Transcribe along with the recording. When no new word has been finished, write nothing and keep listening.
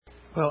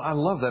Well, I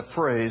love that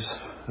phrase.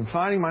 I'm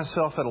finding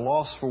myself at a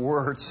loss for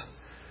words.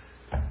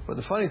 But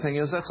the funny thing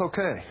is, that's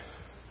okay.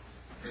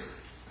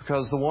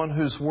 Because the one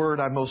whose word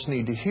I most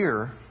need to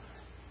hear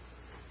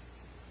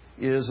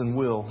is and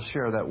will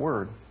share that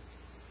word.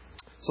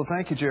 So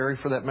thank you, Jerry,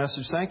 for that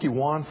message. Thank you,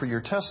 Juan, for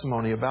your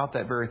testimony about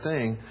that very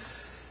thing,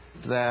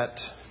 that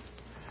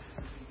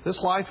this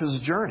life is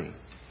a journey.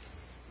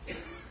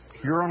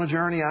 You're on a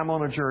journey, I'm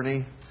on a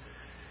journey,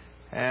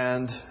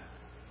 and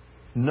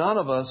none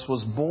of us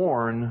was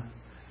born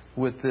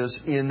with this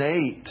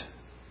innate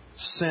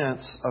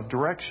sense of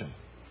direction.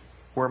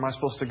 Where am I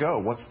supposed to go?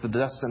 What's the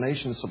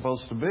destination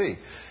supposed to be?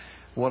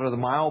 What are the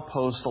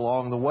mileposts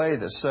along the way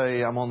that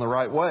say I'm on the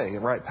right way,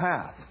 the right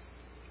path?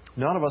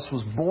 None of us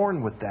was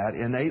born with that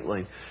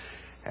innately.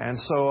 And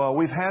so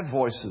we've had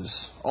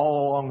voices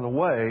all along the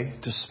way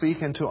to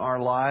speak into our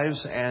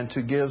lives and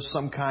to give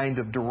some kind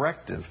of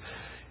directive.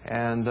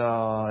 And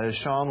as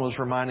Sean was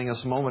reminding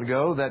us a moment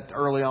ago, that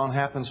early on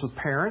happens with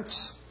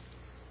parents.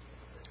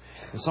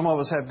 And some of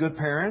us have good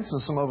parents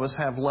and some of us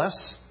have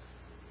less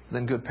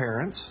than good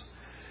parents.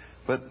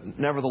 But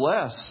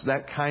nevertheless,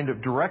 that kind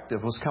of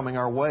directive was coming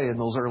our way in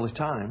those early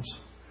times.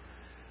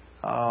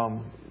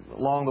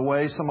 Along the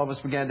way, some of us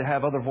began to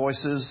have other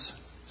voices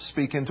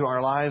speak into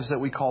our lives that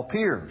we call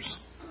peers.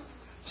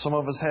 Some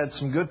of us had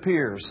some good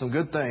peers, some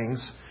good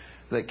things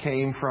that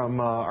came from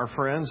our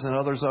friends, and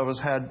others of us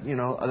had,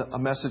 a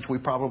message we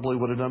probably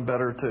would have done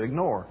better to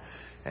ignore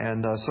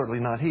and certainly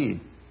not heed.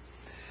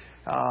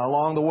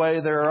 Along the way,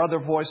 there are other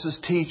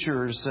voices,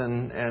 teachers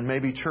and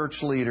maybe church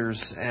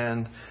leaders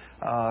and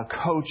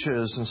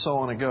coaches, and so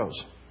on it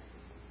goes.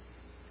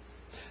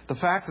 The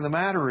fact of the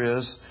matter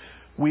is,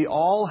 we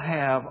all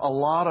have a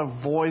lot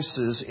of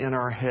voices in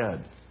our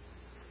head.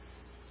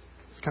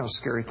 It's kind of a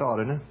scary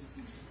thought, isn't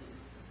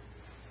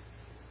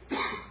it?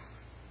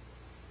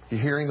 You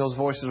hearing those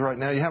voices right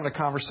now? You having a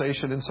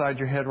conversation inside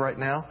your head right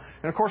now?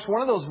 And of course,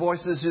 one of those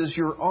voices is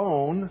your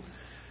own,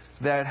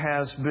 that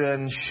has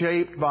been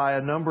shaped by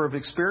a number of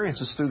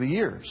experiences through the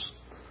years.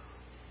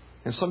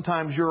 And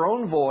sometimes your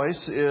own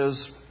voice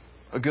is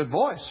a good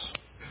voice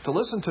to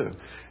listen to.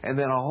 And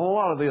then a whole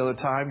lot of the other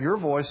time, your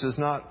voice is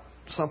not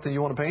something you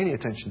want to pay any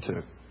attention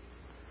to.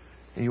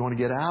 And you want to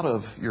get out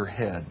of your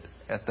head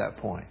at that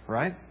point,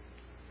 right?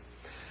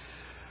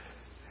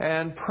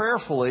 And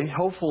prayerfully,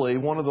 hopefully,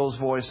 one of those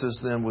voices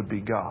then would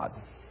be God.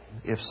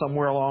 If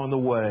somewhere along the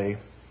way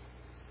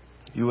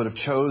you would have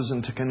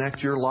chosen to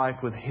connect your life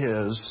with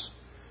His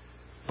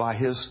by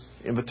His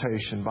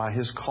invitation, by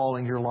His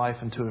calling your life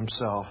into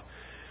Himself,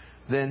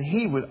 then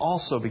He would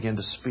also begin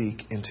to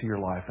speak into your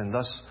life. And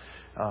thus,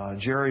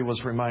 Jerry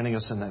was reminding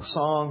us in that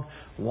song,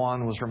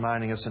 Juan was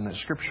reminding us in that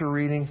scripture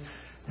reading,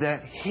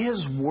 that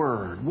His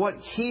Word, what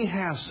He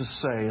has to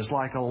say, is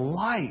like a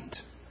light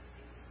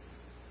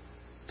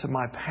to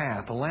my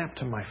path, a lamp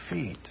to my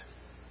feet.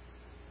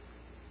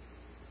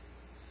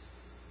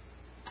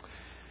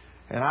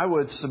 And I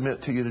would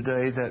submit to you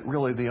today that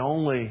really the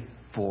only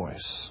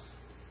voice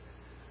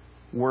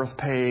worth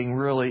paying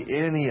really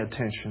any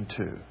attention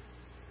to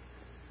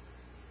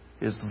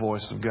is the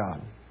voice of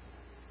God.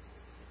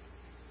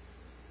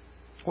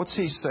 What's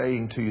He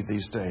saying to you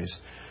these days?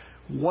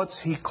 What's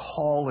He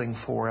calling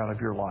for out of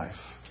your life?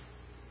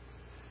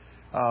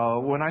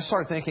 When I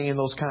start thinking in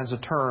those kinds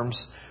of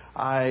terms,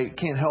 I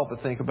can't help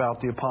but think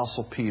about the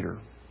Apostle Peter.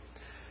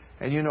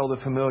 And you know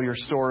the familiar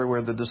story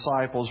where the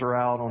disciples are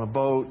out on a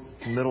boat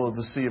in the middle of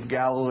the Sea of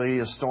Galilee.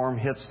 A storm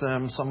hits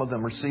them. Some of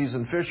them are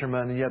seasoned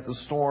fishermen, and yet the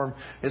storm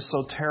is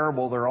so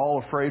terrible they're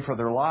all afraid for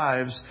their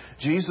lives.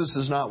 Jesus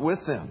is not with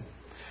them.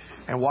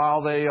 And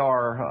while they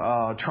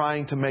are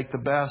trying to make the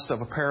best of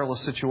a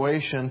perilous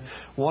situation,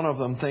 one of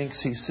them thinks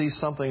he sees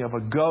something of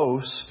a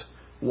ghost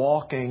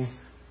walking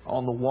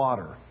on the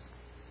water.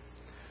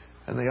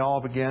 And they all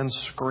begin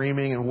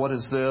screaming, and what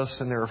is this?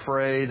 And they're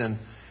afraid, and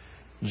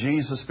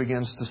Jesus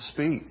begins to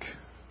speak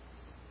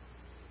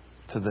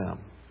to them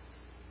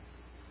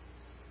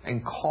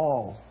and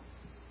call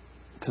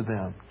to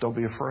them. Don't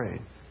be afraid.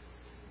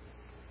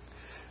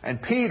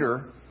 And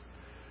Peter,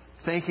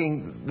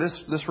 thinking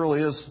this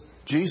really is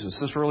Jesus,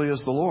 this really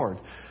is the Lord,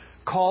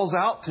 calls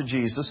out to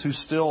Jesus, who's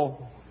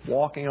still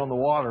walking on the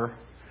water,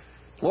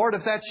 Lord,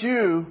 if that's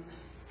you,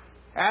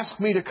 ask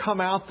me to come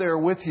out there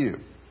with you.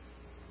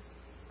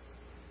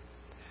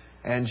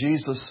 And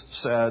Jesus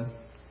said,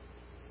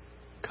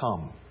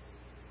 come.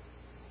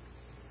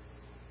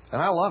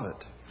 And I love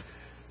it.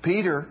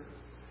 Peter,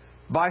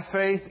 by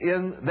faith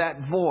in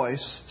that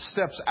voice,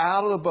 steps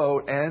out of the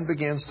boat and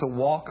begins to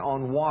walk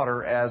on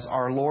water as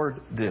our Lord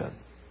did.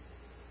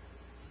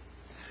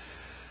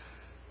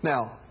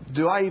 Now,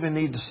 do I even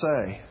need to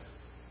say,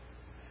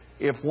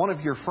 if one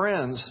of your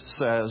friends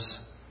says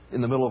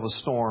in the middle of a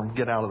storm,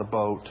 get out of the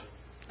boat,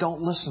 don't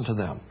listen to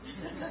them.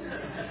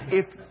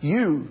 If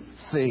you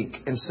think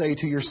and say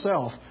to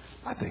yourself,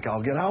 I think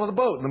I'll get out of the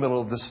boat in the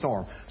middle of this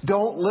storm,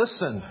 don't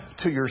listen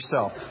to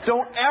yourself.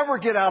 Don't ever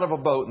get out of a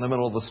boat in the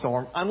middle of the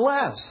storm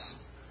unless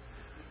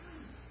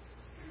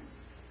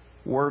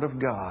Word of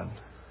God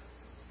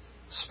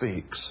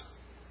speaks.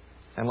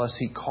 Unless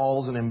He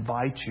calls and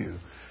invites you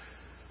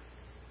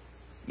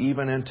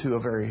even into a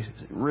very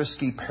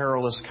risky,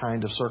 perilous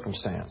kind of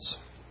circumstance.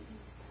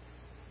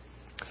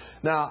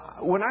 Now,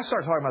 when I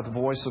start talking about the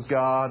voice of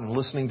God and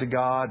listening to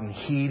God and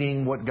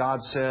heeding what God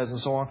says and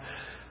so on,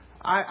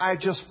 I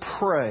just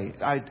pray,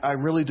 I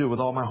really do with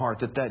all my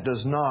heart, that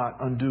does not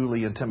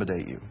unduly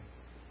intimidate you.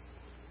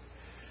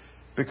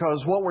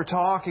 Because what we're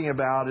talking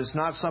about is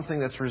not something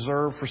that's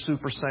reserved for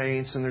super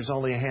saints, and there's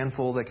only a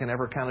handful that can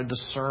ever kind of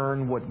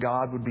discern what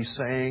God would be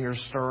saying or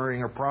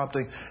stirring or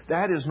prompting.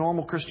 That is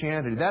normal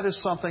Christianity. That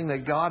is something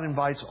that God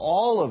invites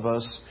all of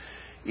us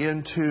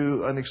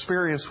into an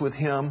experience with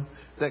Him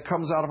that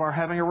comes out of our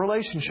having a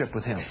relationship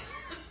with Him.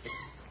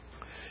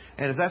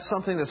 And if that's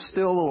something that's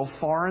still a little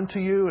foreign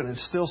to you, and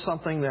it's still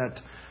something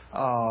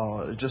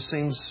that just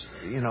seems,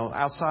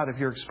 outside of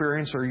your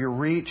experience or your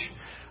reach,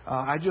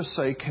 I just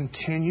say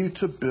continue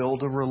to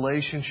build a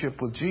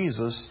relationship with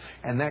Jesus,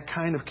 and that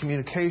kind of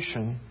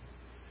communication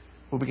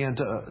will begin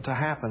to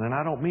happen. And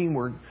I don't mean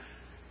where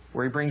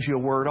He brings you a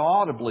word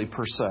audibly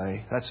per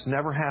se. That's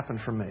never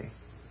happened for me.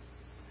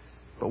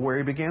 But where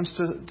He begins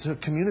to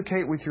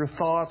communicate with your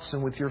thoughts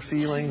and with your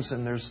feelings,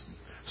 and there's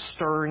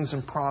stirrings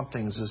and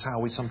promptings is how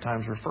we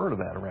sometimes refer to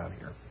that around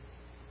here.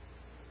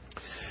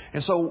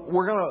 And so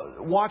we're going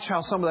to watch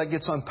how some of that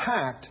gets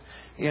unpacked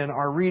in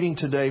our reading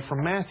today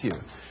from Matthew.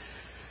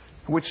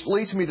 Which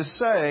leads me to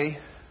say,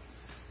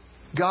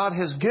 God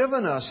has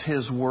given us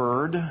His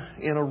Word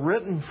in a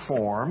written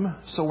form,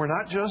 so we're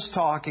not just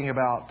talking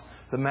about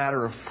the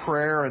matter of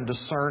prayer and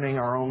discerning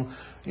our own,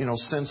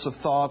 sense of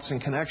thoughts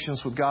and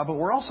connections with God, but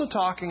we're also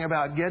talking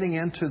about getting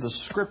into the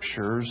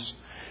Scriptures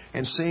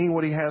and seeing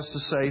what He has to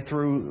say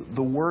through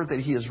the Word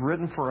that He has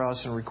written for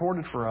us and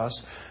recorded for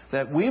us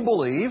that we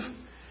believe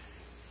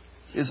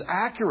is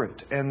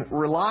accurate and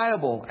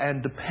reliable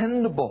and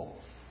dependable.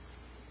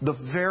 The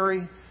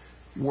very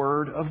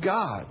Word of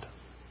God.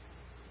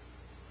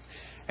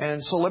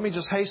 And so let me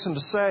just hasten to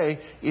say,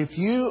 if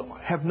you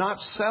have not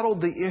settled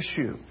the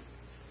issue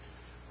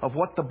of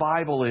what the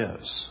Bible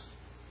is,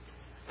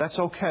 that's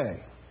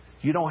okay.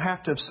 You don't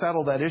have to have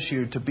settled that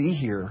issue to be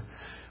here,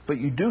 but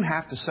you do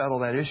have to settle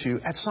that issue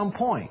at some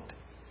point.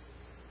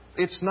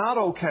 It's not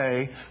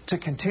okay to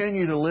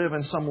continue to live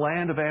in some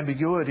land of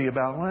ambiguity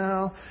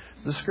about,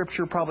 the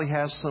Scripture probably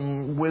has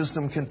some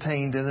wisdom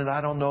contained in it.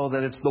 I don't know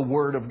that it's the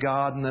Word of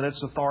God and that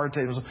it's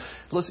authoritative.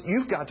 Listen,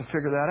 you've got to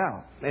figure that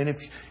out. And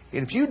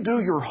if you do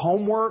your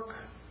homework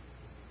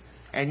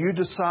and you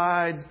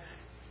decide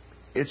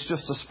it's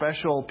just a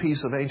special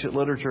piece of ancient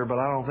literature, but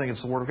I don't think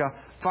it's the Word of God,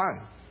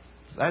 fine.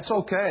 That's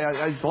okay.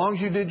 As long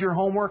as you did your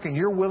homework and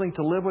you're willing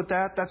to live with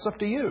that, that's up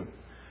to you.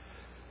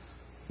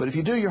 But if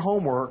you do your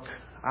homework,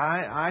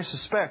 I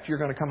suspect you're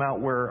going to come out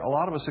where a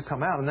lot of us have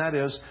come out, and that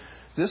is,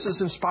 this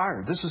is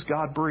inspired. This is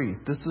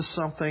God-breathed. This is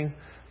something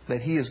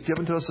that He has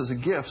given to us as a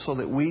gift so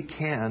that we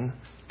can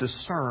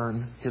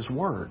discern His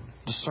Word.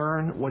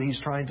 Discern what He's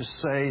trying to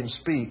say and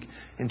speak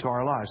into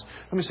our lives.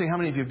 Let me see how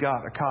many of you have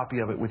got a copy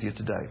of it with you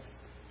today.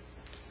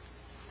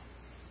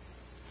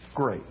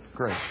 Great.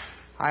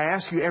 I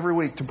ask you every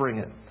week to bring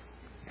it.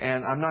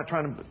 And I'm not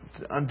trying to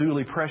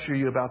unduly pressure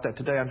you about that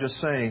today. I'm just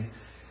saying,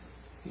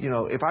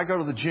 if I go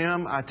to the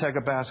gym, I take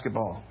a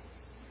basketball.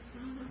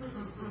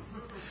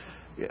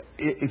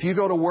 If you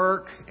go to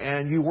work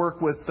and you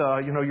work with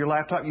your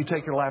laptop, you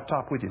take your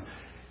laptop with you.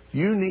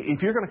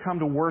 If you're going to come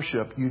to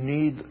worship, you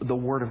need the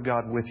Word of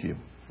God with you.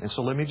 And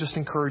so let me just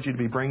encourage you to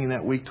be bringing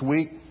that week to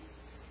week.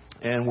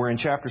 And we're in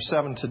chapter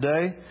 7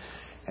 today,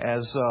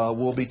 as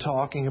we'll be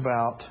talking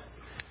about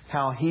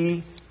how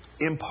He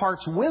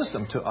imparts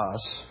wisdom to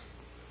us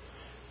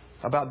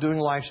about doing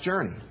life's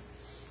journey.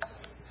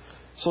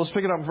 So let's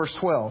pick it up in verse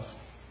 12.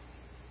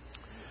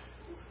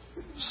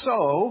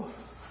 So,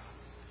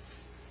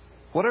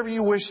 whatever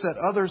you wish that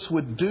others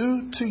would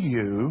do to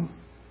you,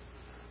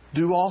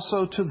 do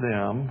also to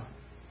them,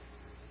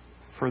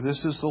 for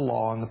this is the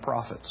law and the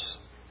prophets.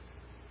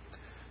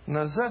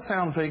 Now, does that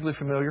sound vaguely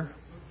familiar?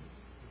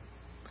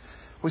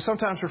 We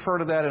sometimes refer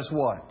to that as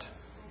what?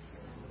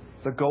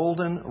 The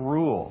Golden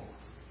Rule.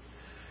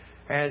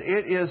 And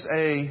it is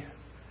a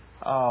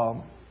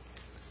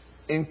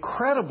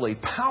incredibly,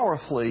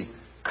 powerfully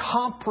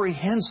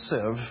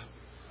comprehensive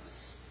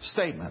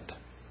statement.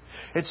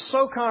 It's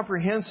so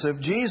comprehensive,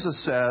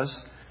 Jesus says,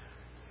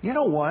 you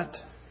know what?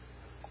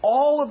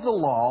 All of the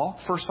law,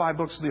 first 5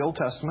 books of the Old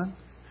Testament,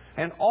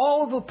 and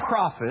all of the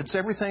prophets,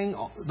 everything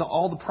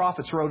all the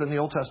prophets wrote in the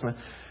Old Testament,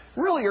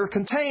 really are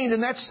contained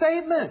in that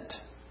statement.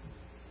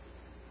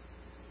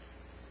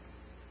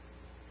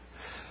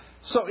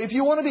 So if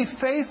you want to be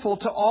faithful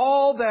to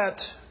all that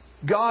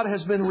God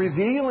has been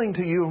revealing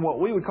to you in what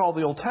we would call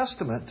the Old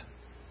Testament,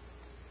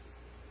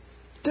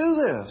 do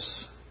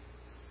this.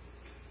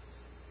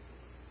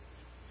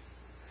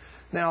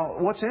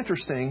 Now, what's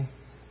interesting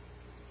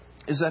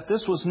is that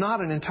this was not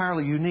an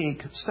entirely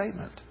unique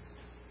statement.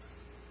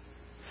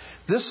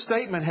 This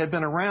statement had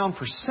been around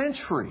for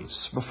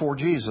centuries before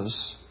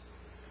Jesus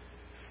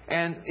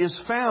and is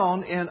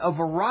found in a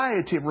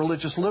variety of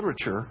religious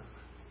literature.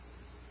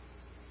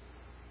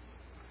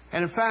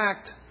 And in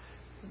fact,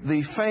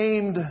 the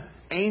famed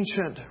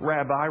ancient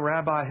rabbi,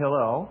 Rabbi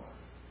Hillel,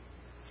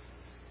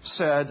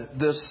 said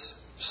this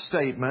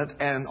statement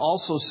and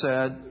also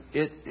said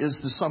it is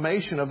the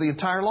summation of the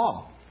entire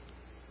law.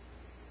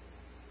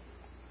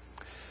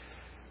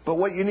 But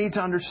what you need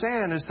to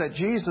understand is that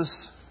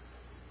Jesus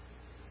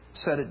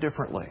said it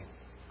differently.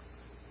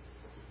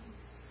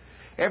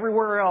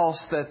 Everywhere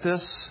else that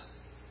this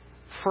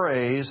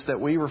phrase that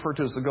we refer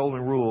to as the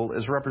Golden Rule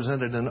is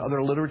represented in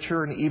other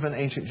literature and even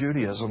ancient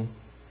Judaism,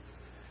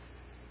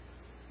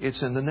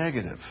 it's in the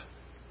negative.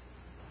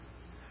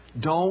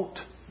 Don't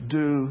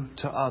do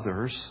to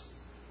others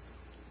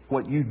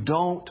what you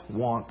don't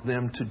want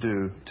them to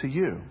do to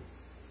you.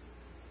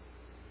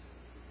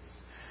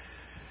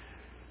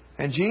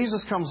 And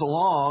Jesus comes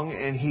along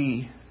and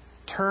He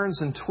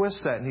turns and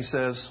twists that and He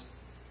says,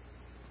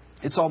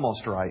 it's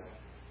almost right.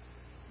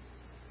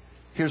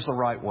 Here's the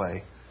right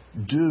way.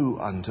 Do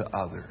unto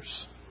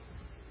others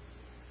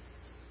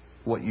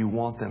what you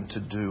want them to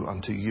do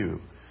unto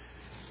you.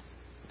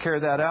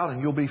 Carry that out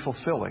and you'll be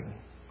fulfilling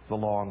the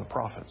law and the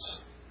prophets.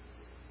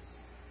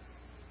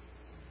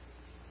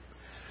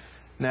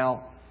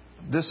 Now,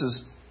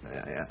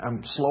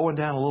 I'm slowing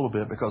down a little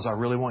bit because I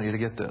really want you to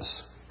get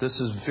this. This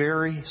is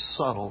very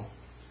subtle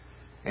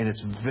and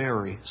it's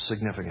very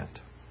significant.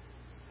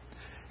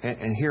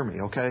 And hear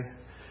me, okay?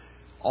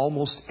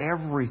 Almost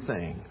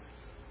everything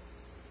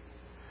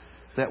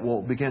that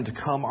will begin to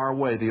come our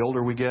way the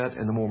older we get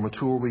and the more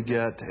mature we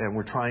get, and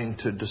we're trying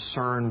to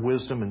discern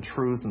wisdom and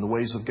truth and the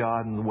ways of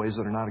God and the ways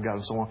that are not of God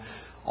and so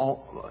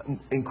on,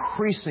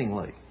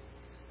 increasingly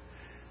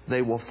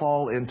they will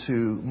fall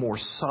into more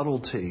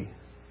subtlety,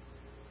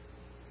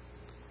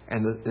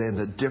 and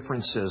the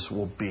differences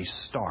will be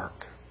stark.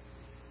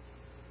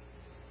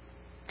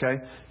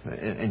 Okay?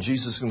 And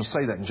Jesus is going to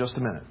say that in just a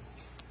minute.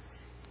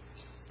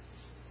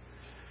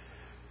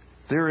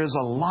 There is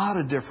a lot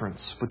of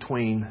difference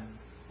between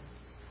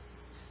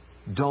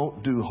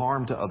don't do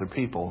harm to other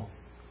people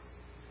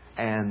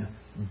and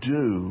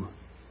do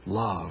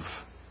love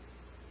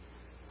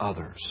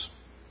others.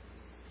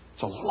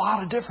 There's a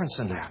lot of difference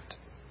in that.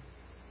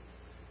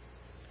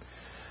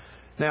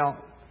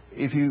 Now,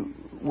 if you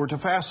were to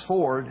fast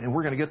forward, and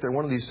we're going to get there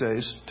one of these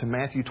days, to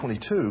Matthew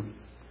 22,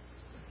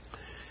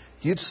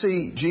 you'd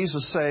see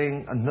Jesus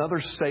saying another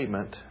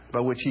statement by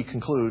which He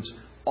concludes,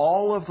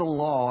 all of the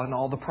law and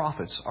all the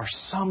prophets are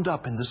summed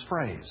up in this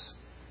phrase.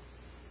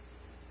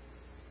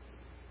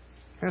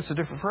 And it's a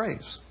different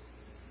phrase.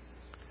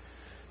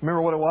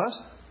 Remember what it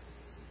was?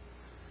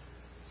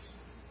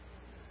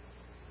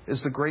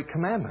 It's the great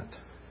commandment.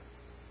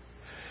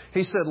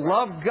 He said,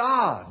 love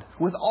God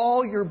with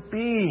all your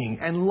being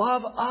and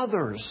love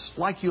others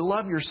like you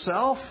love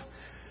yourself.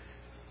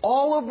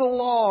 All of the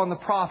law and the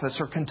prophets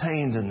are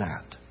contained in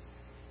that.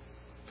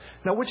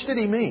 Now, which did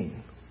He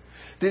mean?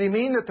 Did He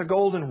mean that the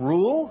Golden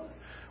Rule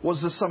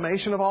was the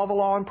summation of all the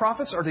law and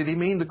prophets? Or did He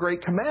mean the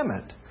Great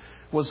Commandment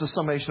was the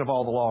summation of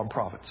all the law and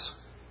prophets?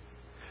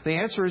 The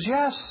answer is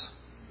yes.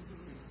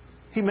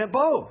 He meant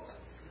both.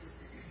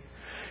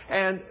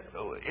 And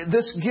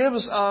this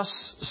gives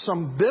us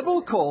some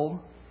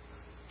biblical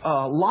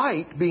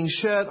light being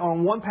shed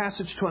on one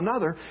passage to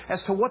another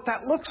as to what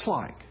that looks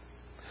like.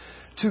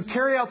 To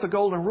carry out the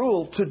Golden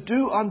Rule, to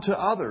do unto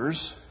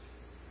others,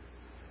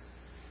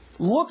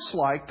 looks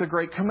like the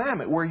Great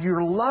Commandment, where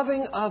you're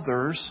loving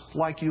others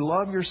like you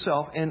love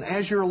yourself, and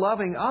as you're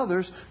loving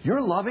others,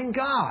 you're loving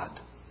God.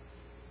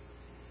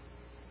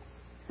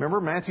 Remember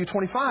Matthew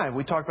 25,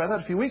 we talked about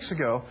that a few weeks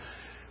ago,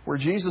 where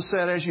Jesus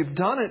said, as you've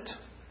done it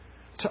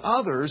to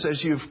others,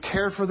 as you've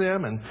cared for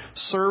them and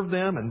served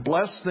them and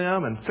blessed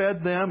them and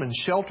fed them and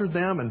sheltered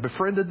them and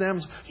befriended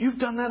them, you've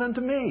done that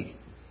unto me.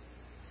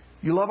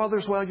 You love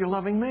others well, you're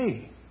loving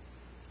me.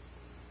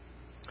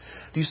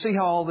 Do you see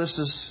how all this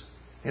is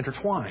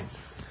intertwined?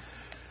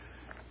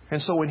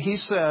 And so when He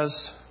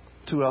says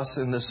to us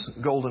in this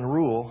Golden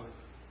Rule,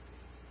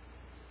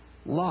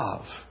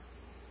 love.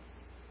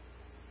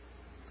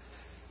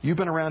 You've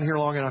been around here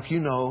long enough, you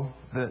know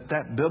that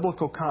that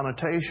biblical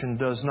connotation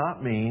does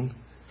not mean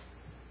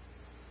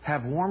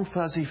have warm,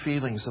 fuzzy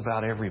feelings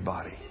about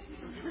everybody.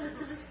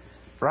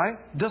 Right?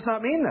 Does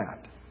not mean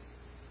that.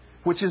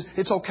 Which is,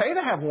 it's okay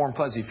to have warm,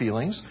 fuzzy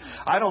feelings.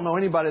 I don't know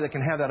anybody that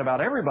can have that about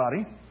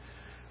everybody.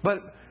 But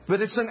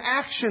it's an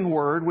action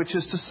word, which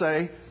is to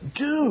say,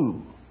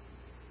 do.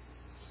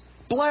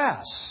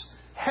 Bless.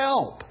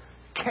 Help.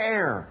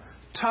 Care.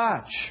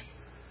 Touch.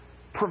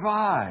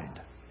 Provide.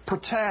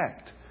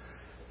 Protect.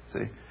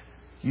 See,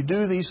 you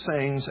do these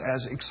things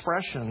as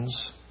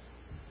expressions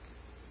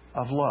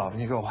of love.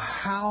 And you go,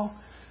 how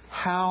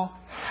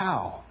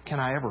can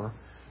I ever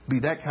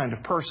be that kind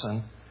of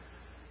person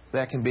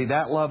that can be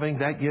that loving,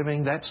 that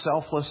giving, that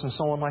selfless, and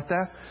so on like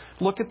that?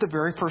 Look at the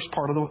very first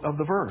part of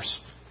the verse.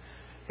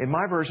 In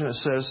my version it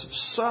says,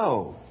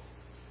 so,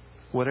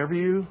 whatever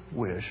you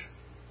wish.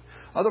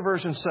 Other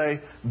versions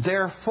say,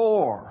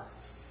 therefore,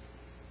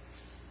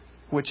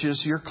 which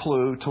is your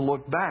clue to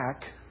look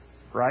back,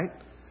 right?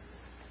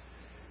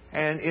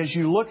 And as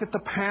you look at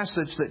the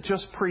passage that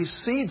just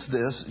precedes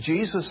this,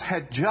 Jesus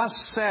had just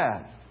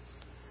said,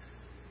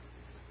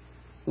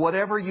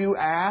 whatever you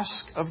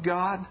ask of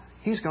God,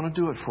 He's going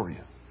to do it for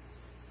you.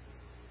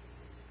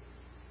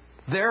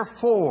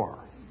 Therefore,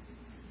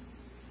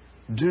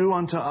 do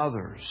unto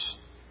others.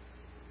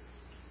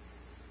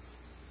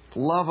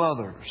 Love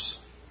others.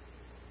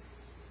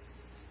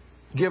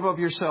 Give of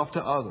yourself to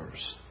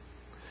others.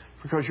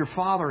 Because your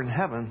Father in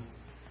heaven,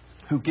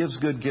 who gives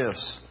good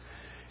gifts,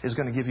 is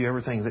going to give you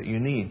everything that you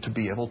need to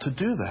be able to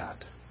do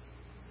that.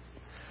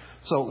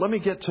 So let me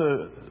get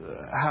to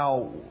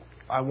how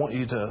I want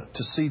you to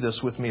see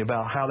this with me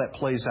about how that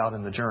plays out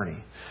in the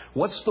journey.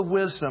 What's the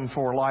wisdom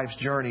for life's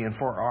journey and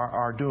for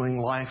our doing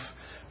life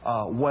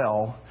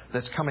well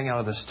that's coming out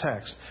of this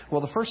text?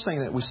 Well, the first thing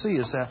that we see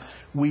is that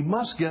we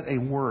must get a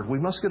word. We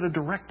must get a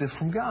directive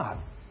from God.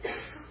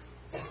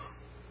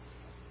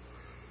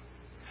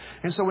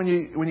 And so when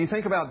you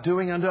think about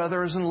doing unto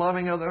others and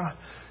loving others,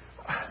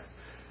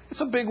 it's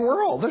a big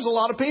world. There's a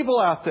lot of people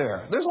out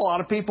there. There's a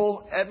lot of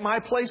people at my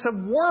place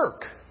of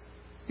work.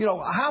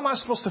 How am I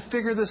supposed to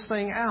figure this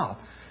thing out?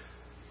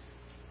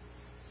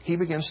 He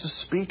begins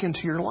to speak into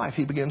your life.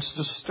 He begins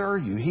to stir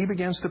you. He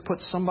begins to put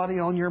somebody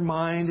on your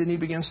mind, and He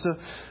begins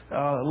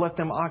to let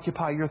them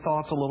occupy your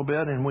thoughts a little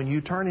bit. And when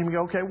you turn to Him and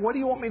go, okay, what do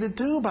you want me to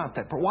do about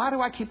that? Why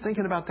do I keep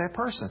thinking about that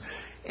person?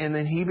 And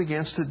then He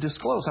begins to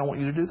disclose, I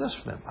want you to do this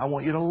for them. I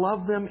want you to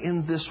love them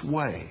in this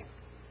way.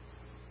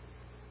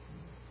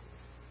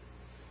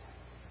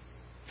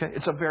 Okay?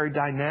 It's a very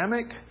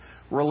dynamic,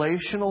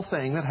 relational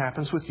thing that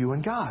happens with you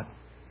and God.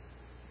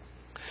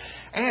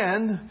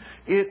 And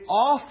it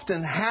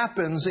often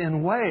happens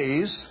in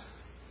ways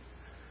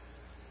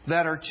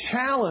that are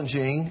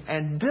challenging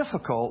and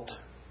difficult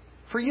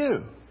for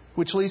you.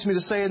 Which leads me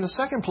to say in the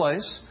second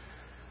place,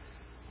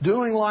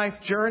 doing life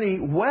journey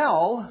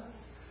well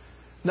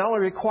not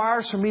only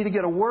requires for me to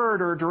get a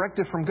word or a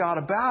directive from God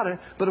about it,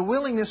 but a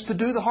willingness to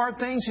do the hard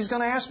things He's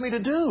going to ask me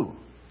to do.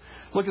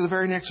 Look at the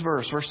very next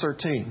verse, verse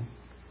 13.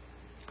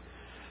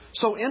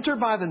 So enter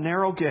by the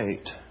narrow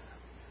gate.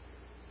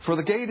 For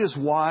the gate is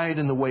wide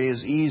and the way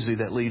is easy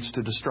that leads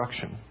to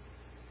destruction.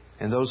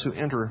 And those who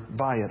enter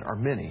by it are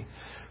many.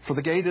 For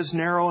the gate is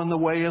narrow and the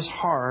way is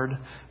hard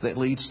that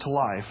leads to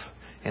life.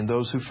 And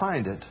those who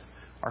find it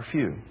are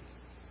few.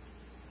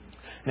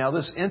 Now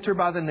this enter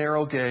by the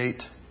narrow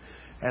gate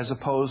as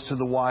opposed to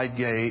the wide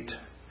gate.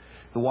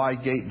 The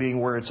wide gate being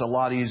where it's a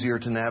lot easier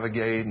to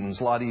navigate and it's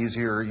a lot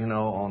easier,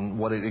 on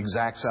what it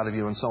exacts out of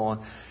you and so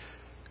on.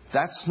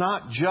 That's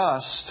not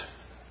just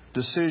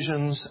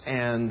decisions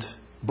and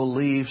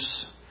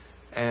beliefs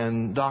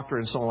and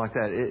doctrine and so on like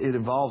that. It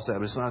involves that.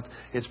 But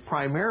it's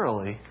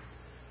primarily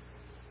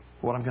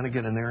what I'm going to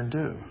get in there and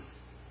do.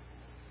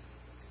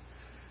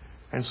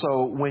 And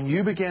so when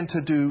you begin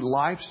to do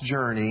life's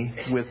journey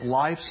with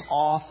life's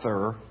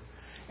author,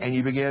 and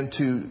you begin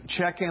to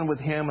check in with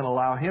Him and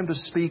allow Him to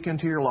speak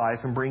into your life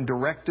and bring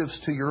directives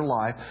to your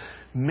life,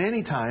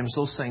 many times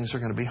those things are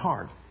going to be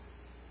hard.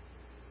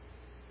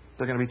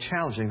 They're going to be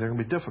challenging. They're going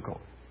to be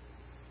difficult.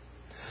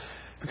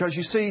 Because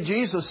you see,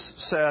 Jesus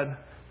said,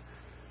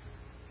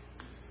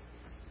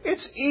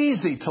 it's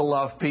easy to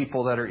love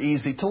people that are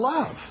easy to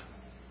love.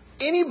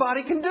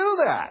 Anybody can do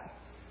that.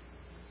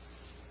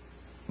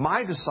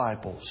 My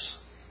disciples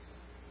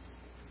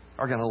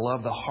are going to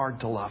love the hard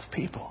to love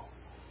people.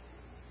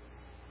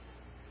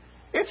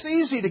 It's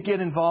easy to get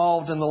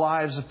involved in the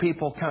lives of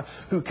people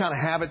who kind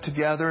of have it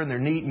together and they're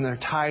neat and they're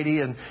tidy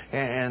and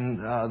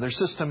they're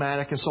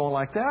systematic and so on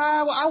like that.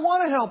 I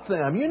want to help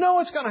them.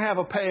 It's going to have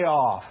a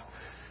payoff.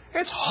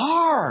 It's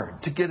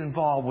hard to get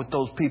involved with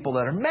those people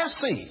that are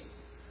messy,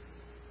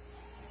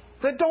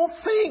 that don't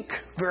think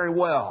very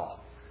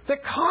well, that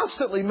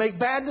constantly make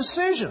bad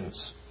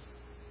decisions.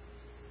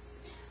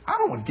 I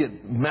don't want to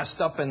get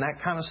messed up in that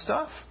kind of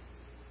stuff.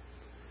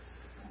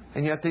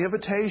 And yet the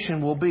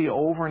invitation will be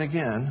over and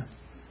again,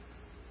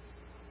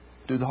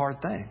 do the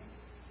hard thing.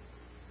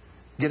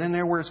 Get in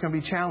there where it's going to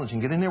be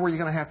challenging. Get in there where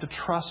you're going to have to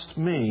trust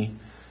me,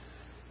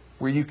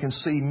 where you can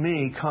see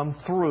me come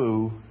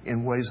through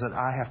in ways that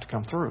I have to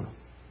come through.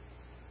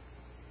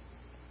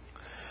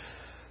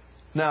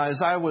 Now,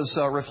 as I was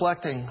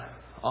reflecting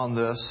on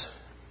this,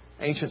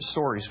 ancient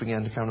stories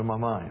began to come to my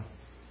mind.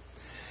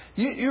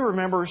 You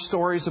remember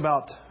stories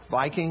about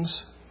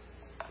Vikings?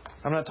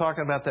 I'm not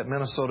talking about that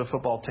Minnesota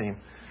football team.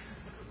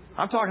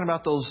 I'm talking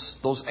about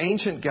those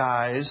ancient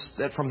guys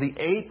that from the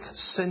 8th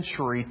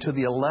century to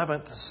the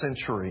 11th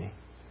century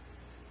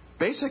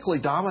basically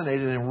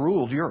dominated and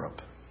ruled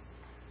Europe.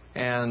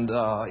 And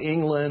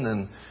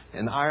England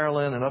and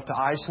Ireland and up to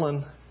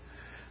Iceland.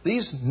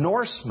 These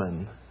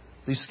Norsemen,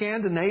 these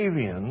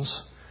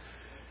Scandinavians,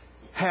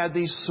 had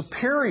these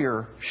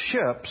superior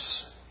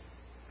ships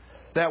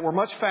that were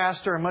much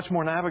faster and much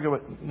more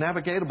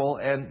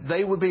navigatable, and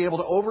they would be able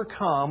to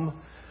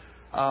overcome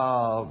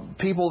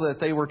people that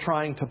they were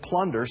trying to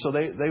plunder. So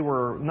they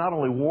were not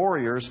only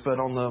warriors, but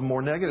on the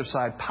more negative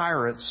side,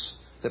 pirates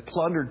that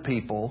plundered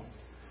people.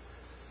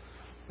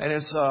 And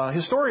as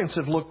historians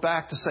have looked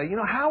back to say,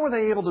 how were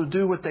they able to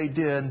do what they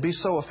did and be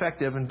so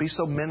effective and be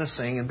so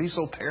menacing and be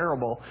so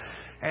terrible?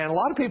 And a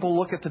lot of people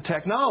look at the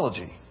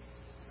technology.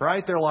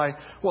 Right? They're like,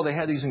 well, they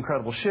had these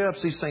incredible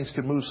ships. These things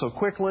could move so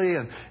quickly,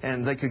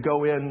 and they could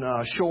go in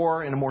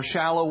shore in a more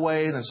shallow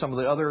way than some of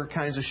the other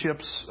kinds of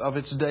ships of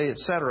its day,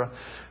 etc.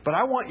 But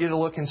I want you to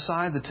look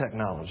inside the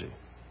technology.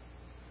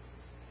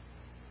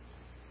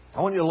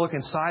 I want you to look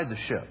inside the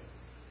ship.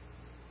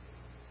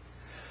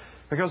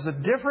 Because the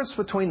difference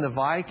between the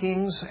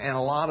Vikings and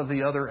a lot of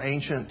the other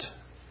ancient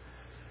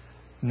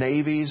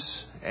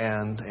navies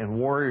and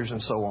warriors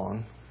and so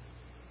on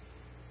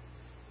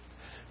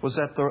was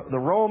that the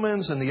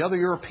Romans and the other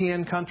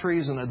European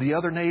countries and the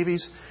other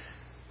navies,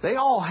 they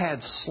all had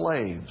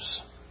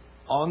slaves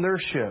on their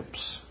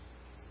ships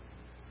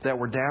that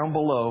were down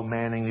below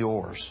manning the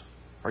oars.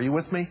 Are you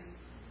with me?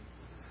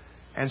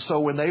 And so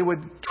when they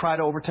would try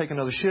to overtake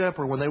another ship,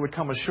 or when they would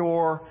come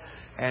ashore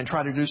and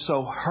try to do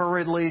so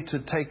hurriedly to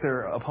take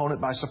their opponent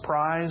by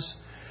surprise,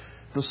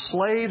 the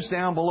slaves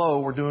down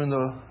below were doing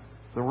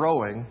the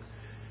rowing,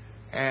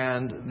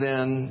 and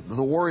then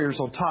the warriors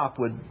on top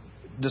would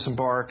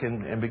disembark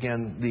and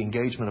begin the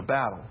engagement of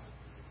battle.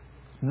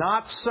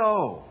 Not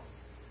so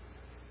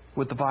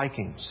with the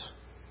Vikings.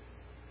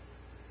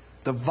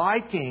 The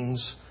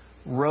Vikings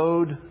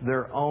rowed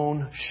their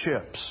own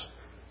ships.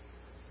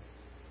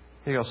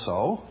 You go,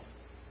 so?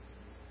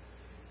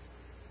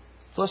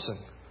 Listen,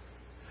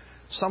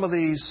 some of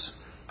these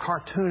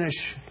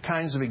cartoonish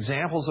kinds of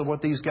examples of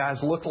what these guys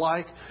look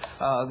like,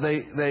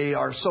 they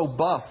are so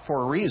buff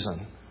for a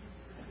reason.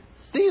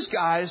 These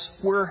guys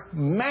were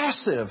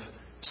massive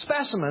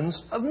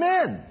specimens of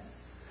men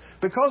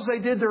because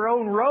they did their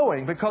own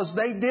rowing, because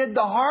they did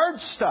the hard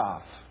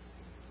stuff.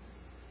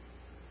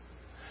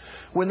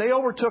 When they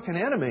overtook an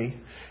enemy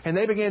and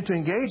they began to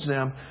engage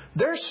them,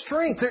 their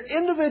strength, their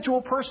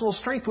individual personal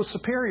strength was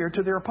superior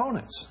to their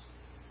opponents.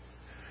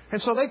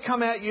 And so they'd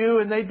come at you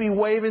and they'd be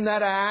waving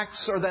that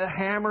axe or that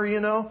hammer,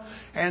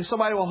 and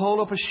somebody will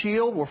hold up a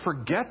shield. Well,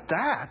 forget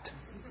that.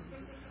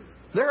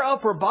 Their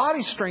upper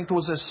body strength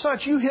was as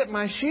such, you hit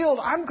my shield,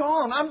 I'm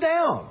gone, I'm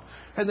down.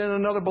 And then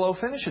another blow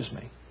finishes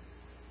me.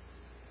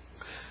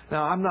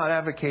 Now, I'm not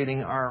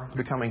advocating our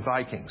becoming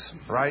Vikings,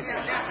 right?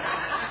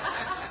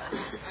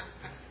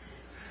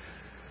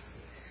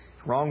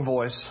 Wrong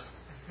voice.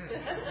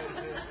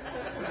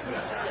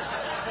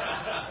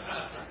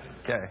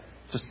 Okay,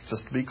 just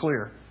to be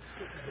clear.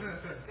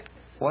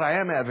 What I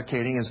am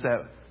advocating is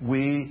that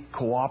we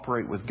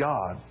cooperate with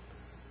God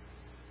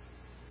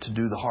to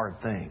do the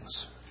hard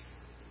things.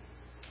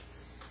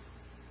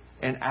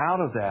 And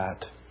out of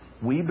that,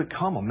 we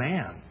become a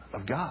man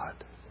of God.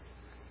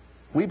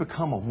 We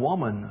become a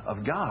woman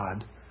of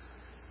God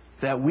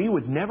that we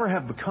would never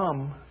have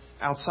become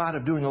outside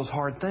of doing those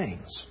hard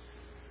things.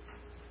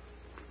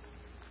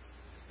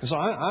 And so,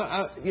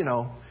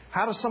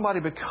 how does somebody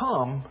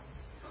become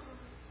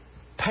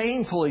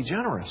painfully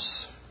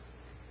generous?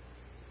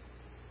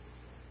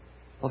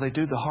 Well, they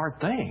do the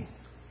hard thing.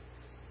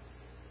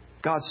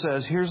 God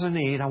says, here's a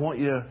need. I want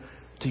you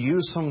to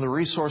use some of the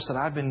resource that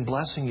I've been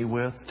blessing you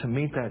with to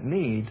meet that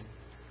need.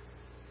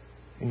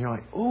 And you're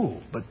like,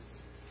 ooh, but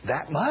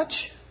that much?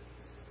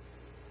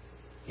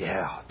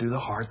 Yeah, do the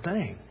hard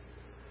thing.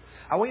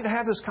 I want you to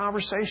have this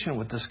conversation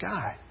with this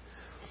guy.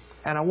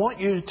 And I want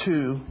you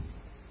to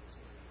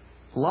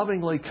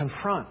lovingly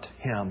confront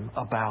him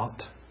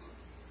about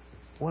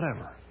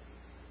whatever.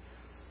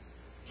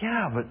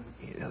 Yeah, but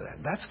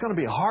that's going to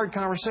be a hard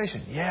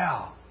conversation.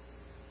 Yeah,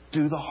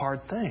 do the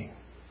hard thing.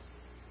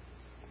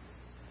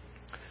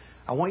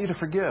 I want you to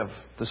forgive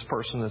this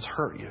person that's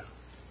hurt you.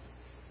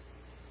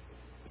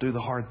 Do the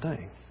hard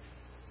thing.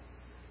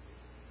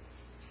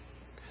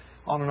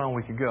 On and on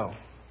we could go.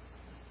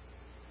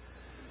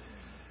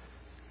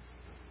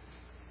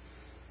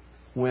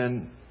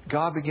 When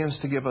God begins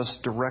to give us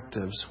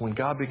directives, when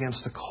God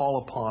begins to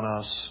call upon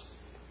us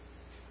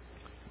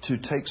to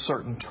take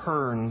certain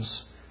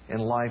turns in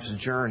life's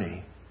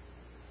journey,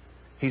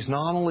 He's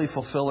not only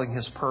fulfilling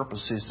His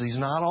purposes, He's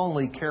not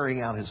only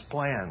carrying out His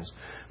plans,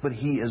 but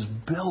He is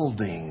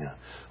building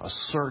a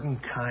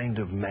certain kind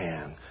of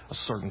man, a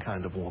certain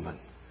kind of woman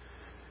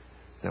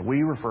that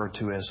we refer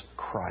to as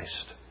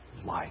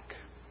Christ-like.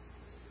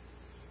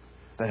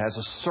 That has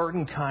a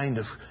certain kind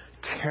of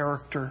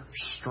character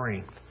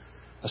strength,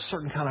 a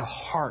certain kind of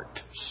heart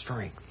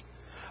strength,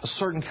 a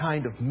certain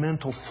kind of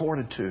mental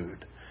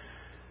fortitude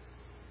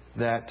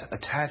that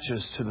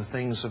attaches to the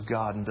things of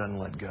God and doesn't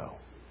let go.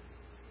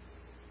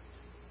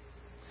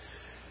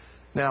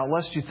 Now,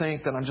 lest you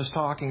think that I'm just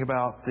talking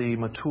about the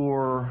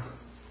mature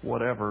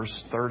whatevers,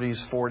 30s,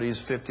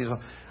 40s,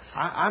 50s,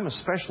 I'm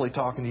especially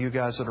talking to you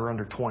guys that are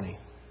under 20.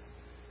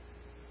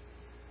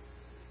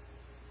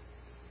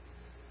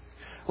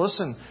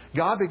 Listen,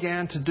 God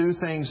began to do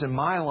things in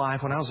my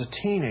life when I was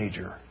a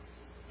teenager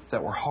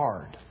that were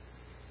hard,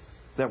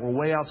 that were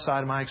way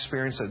outside of my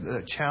experience,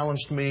 that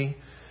challenged me,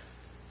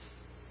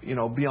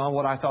 beyond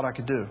what I thought I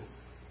could do.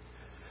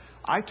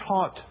 I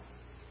taught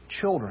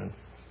children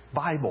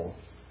Bible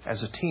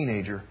as a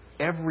teenager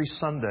every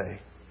Sunday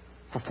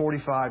for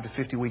 45 to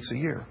 50 weeks a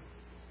year.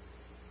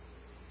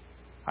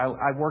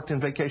 I worked in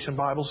Vacation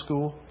Bible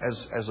School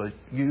as a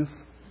youth.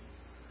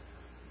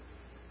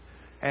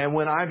 And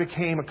when I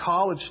became a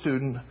college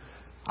student,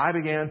 I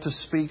began to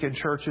speak in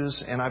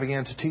churches and I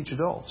began to teach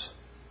adults.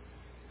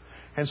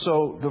 And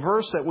so the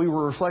verse that we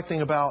were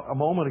reflecting about a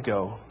moment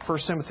ago, 1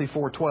 Timothy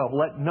 4:12,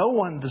 let no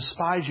one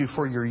despise you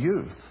for your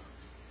youth,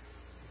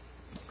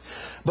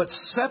 but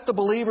set the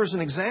believers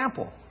an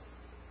example.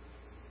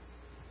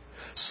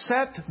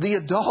 Set the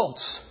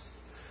adults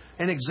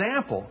an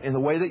example in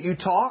the way that you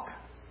talk.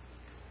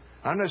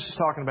 I'm not just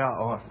talking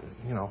about,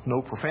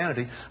 no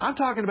profanity. I'm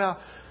talking about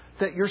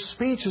that your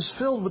speech is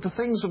filled with the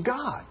things of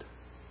God.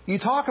 You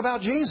talk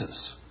about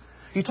Jesus.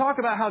 You talk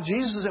about how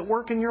Jesus is at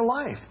work in your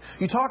life.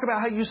 You talk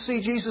about how you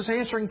see Jesus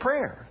answering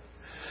prayer.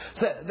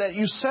 That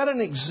you set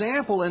an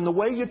example in the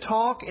way you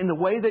talk, in the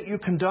way that you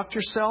conduct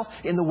yourself,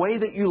 in the way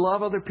that you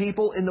love other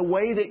people, in the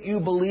way that you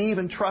believe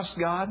and trust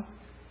God.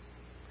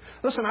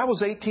 Listen, I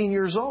was 18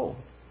 years old.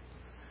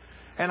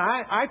 And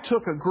I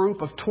took a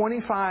group of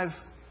 25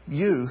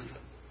 youth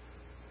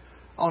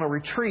on a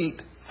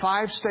retreat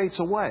 5 states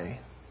away.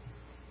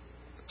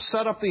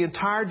 Set up the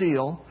entire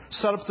deal.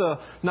 Set up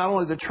not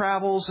only the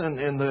travels and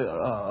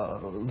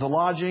the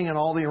lodging and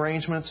all the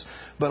arrangements,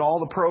 but all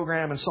the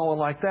program and so on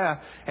like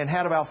that. And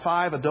had about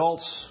 5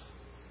 adults,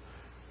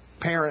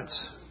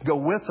 parents, go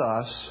with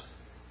us.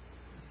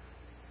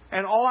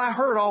 And all I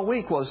heard all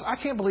week was, I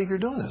can't believe you're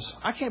doing this.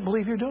 I can't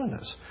believe you're doing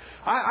this.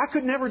 I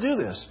could never do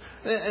this.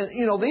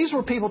 And, these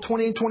were people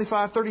 20,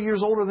 25, 30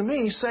 years older than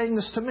me saying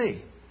this to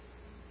me.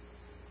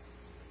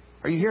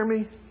 Are you hearing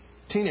me?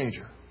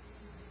 Teenager.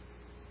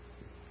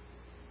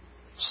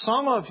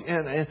 Some of,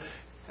 and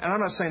I'm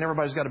not saying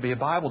everybody's got to be a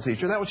Bible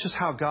teacher. That was just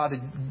how God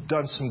had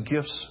done some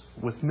gifts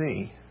with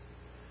me.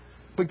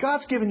 But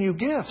God's given you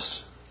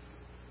gifts.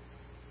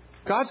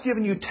 God's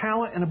given you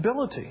talent and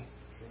ability.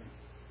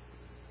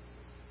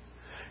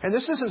 And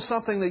this isn't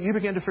something that you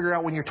begin to figure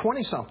out when you're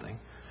 20-something.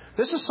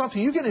 This is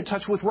something you get in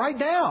touch with right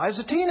now as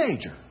a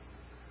teenager.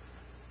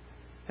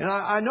 And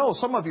I know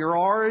some of you are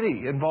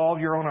already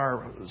involved. You're on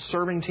our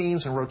serving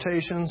teams and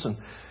rotations.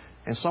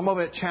 And some of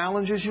it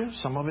challenges you.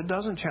 Some of it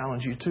doesn't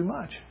challenge you too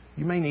much.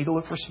 You may need to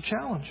look for some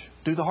challenge.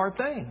 Do the hard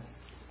thing.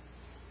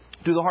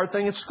 Do the hard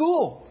thing at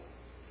school.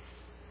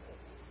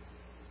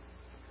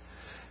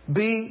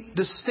 Be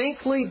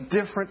distinctly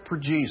different for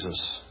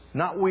Jesus.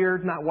 Not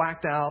weird, not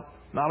whacked out,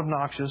 not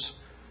obnoxious.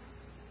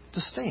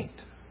 Distinct.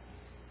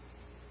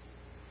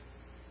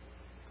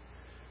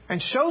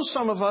 And show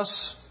some of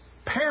us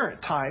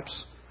parent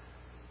types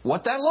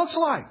what that looks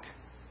like.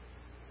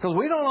 Because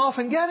we don't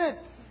often get it.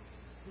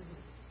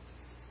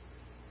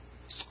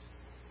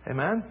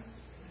 Amen?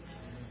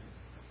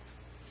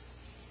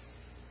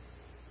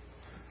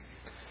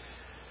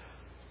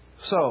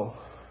 So,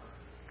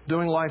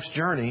 doing life's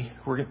journey,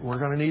 we're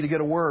going to need to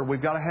get a word.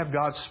 We've got to have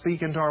God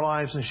speak into our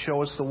lives and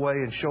show us the way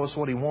and show us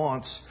what He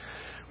wants.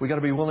 We've got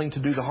to be willing to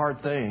do the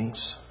hard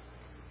things.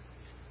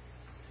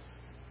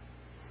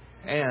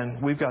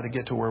 And we've got to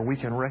get to where we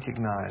can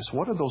recognize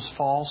what are those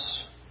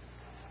false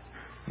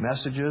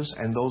messages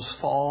and those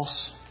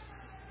false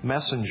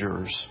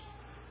messengers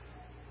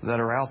that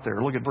are out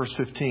there. Look at verse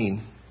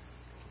 15.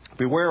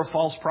 Beware of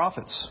false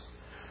prophets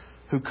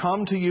who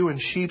come to you in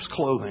sheep's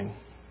clothing,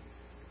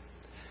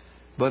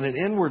 but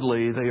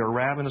inwardly they are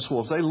ravenous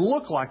wolves. They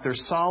look like they're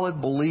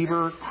solid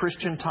believer,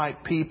 Christian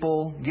type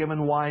people,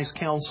 given wise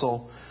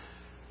counsel,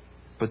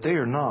 but they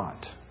are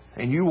not.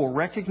 And you will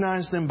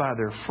recognize them by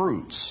their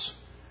fruits.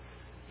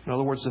 In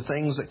other words, the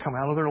things that come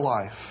out of their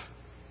life.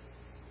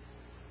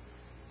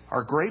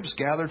 Are grapes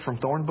gathered from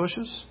thorn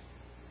bushes?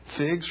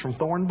 Figs from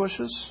thorn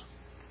bushes?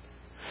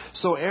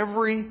 So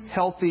every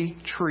healthy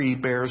tree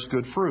bears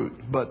good fruit,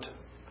 but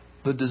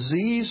the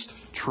diseased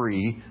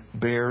tree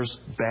bears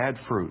bad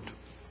fruit.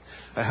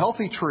 A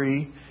healthy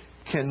tree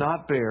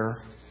cannot bear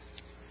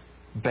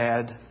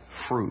bad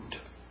fruit,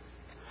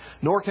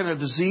 nor can a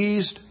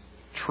diseased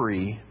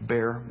tree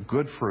bear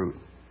good fruit.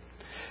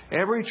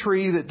 Every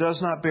tree that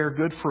does not bear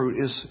good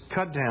fruit is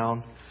cut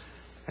down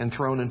and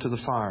thrown into the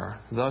fire.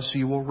 Thus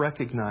you will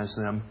recognize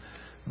them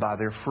by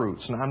their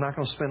fruits. Now, I'm not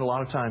going to spend a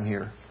lot of time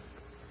here.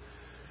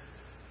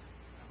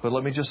 But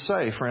let me just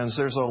say, friends,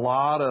 there's a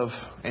lot of,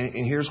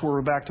 and here's where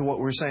we're back to what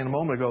we were saying a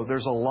moment ago,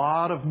 there's a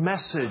lot of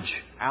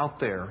message out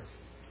there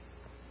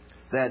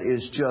that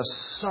is just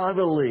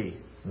subtly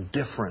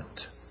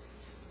different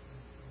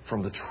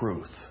from the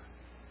truth.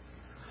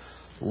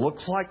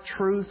 Looks like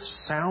truth,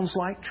 sounds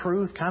like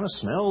truth, kind of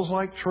smells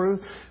like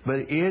truth, but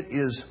it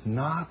is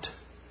not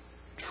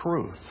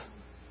truth.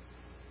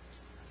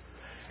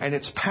 And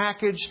it's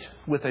packaged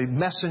with a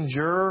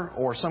messenger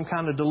or some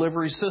kind of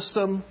delivery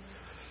system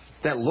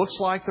that looks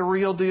like the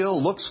real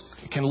deal,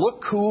 can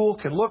look cool,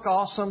 can look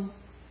awesome,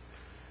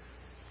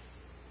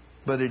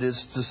 but it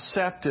is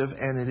deceptive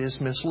and it is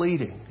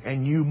misleading.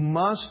 And you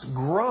must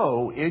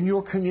grow in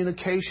your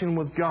communication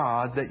with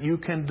God that you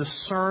can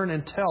discern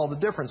and tell the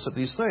difference of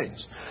these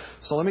things.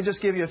 So let me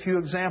just give you a few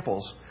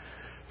examples.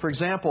 For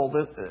example,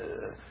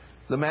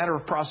 the matter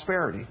of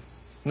prosperity.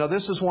 Now,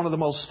 this is one of the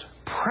most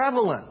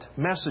prevalent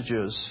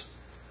messages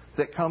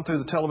that come through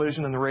the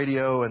television and the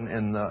radio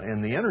and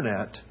the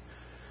internet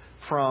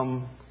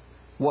from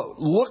what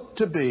look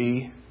to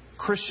be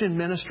Christian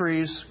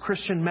ministries,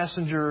 Christian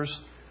messengers,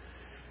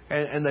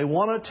 and they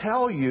want to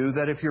tell you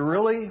that if you're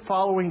really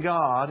following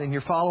God and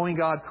you're following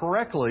God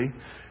correctly,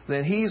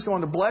 then He's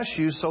going to bless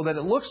you so that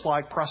it looks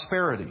like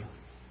prosperity.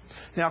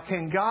 Now,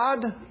 can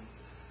God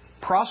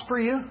prosper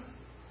you?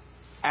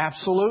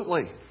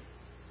 Absolutely.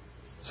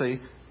 See,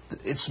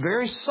 it's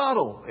very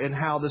subtle in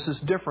how this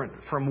is different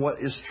from what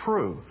is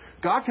true.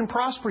 God can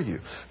prosper you.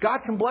 God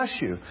can bless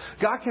you.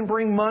 God can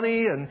bring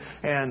money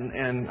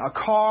and a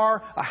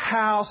car, a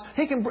house.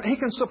 He can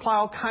supply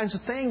all kinds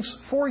of things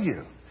for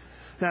you.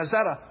 Now, is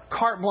that a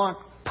carte blanche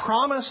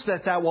promise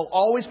that will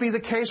always be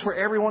the case for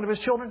every one of His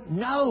children?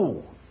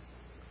 No.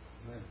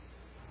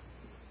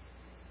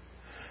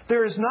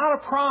 There is not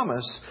a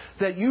promise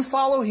that you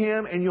follow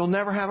Him and you'll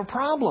never have a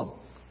problem.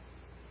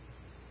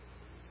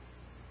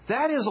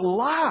 That is a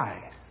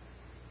lie.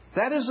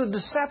 That is a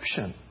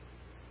deception.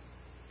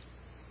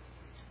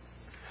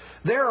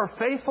 There are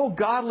faithful,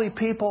 godly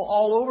people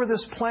all over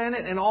this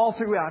planet and all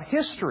throughout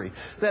history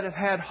that have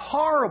had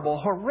horrible,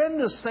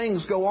 horrendous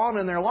things go on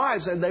in their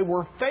lives, and they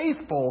were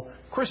faithful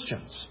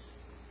Christians.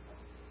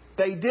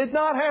 They did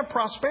not have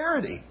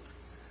prosperity.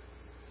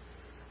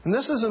 And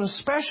this is an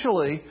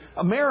especially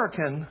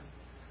American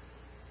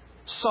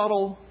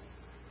subtle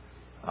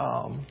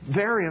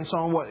variance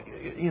on what,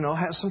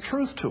 has some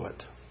truth to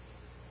it.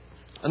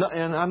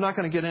 And I'm not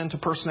going to get into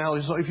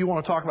personalities. If you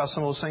want to talk about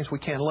some of those things, we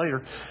can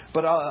later.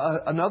 But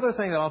another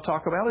thing that I'll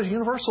talk about is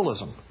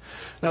universalism.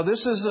 Now,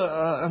 this is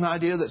an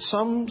idea that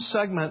some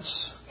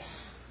segments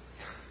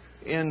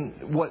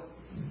in what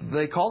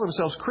they call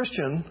themselves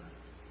Christian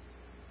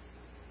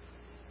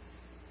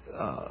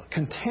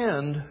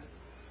contend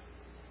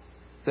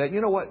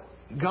that,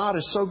 God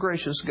is so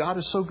gracious, God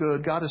is so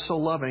good, God is so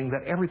loving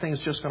that everything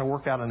is just going to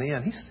work out in the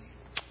end. He's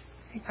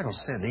not going to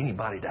send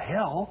anybody to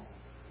hell.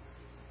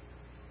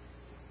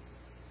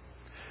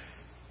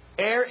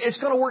 It's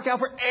going to work out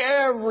for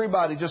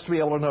everybody just to be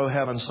able to know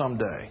heaven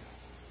someday.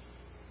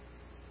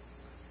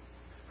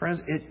 Friends,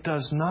 it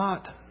does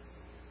not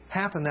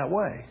happen that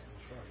way.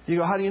 You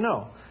go, how do you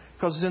know?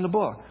 Because it's in the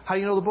book. How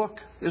do you know the book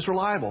is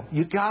reliable?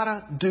 You've got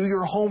to do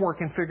your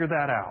homework and figure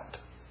that out.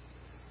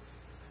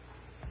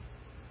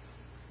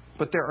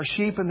 But there are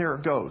sheep and there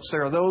are goats.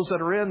 There are those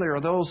that are in, there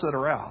are those that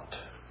are out.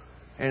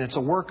 And it's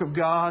a work of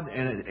God,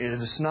 and it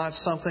is not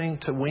something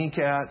to wink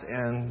at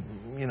and,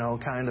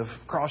 kind of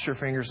cross your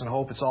fingers and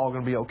hope it's all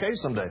going to be okay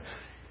someday.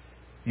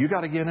 You've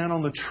got to get in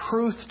on the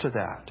truth to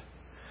that.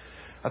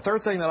 A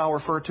third thing that I'll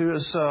refer to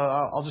is,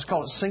 I'll just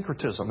call it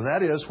syncretism. And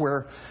that is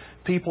where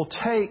people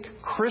take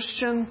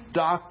Christian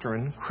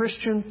doctrine,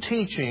 Christian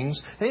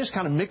teachings, and they just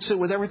kind of mix it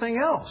with everything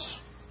else.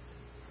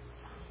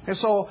 And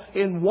so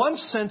in one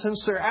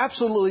sentence, they're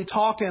absolutely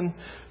talking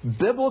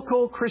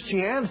biblical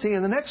Christianity.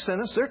 In the next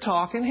sentence, they're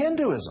talking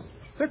Hinduism.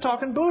 They're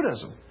talking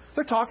Buddhism.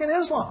 They're talking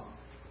Islam.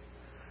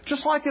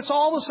 Just like it's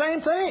all the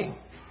same thing.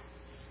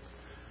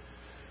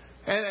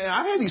 And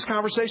I've had these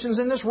conversations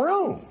in this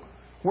room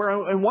where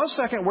in one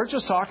second we're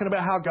just talking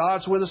about how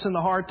God's with us in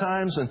the hard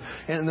times. And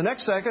in the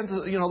next second,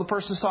 the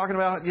person's talking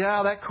about,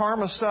 that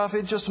karma stuff.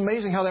 It's just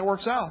amazing how that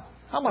works out.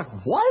 I'm like,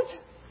 what?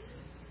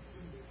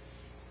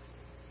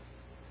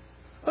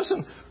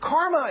 Listen,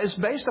 karma is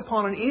based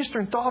upon an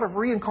Eastern thought of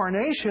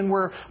reincarnation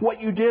where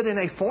what you did in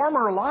a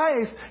former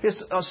life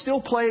is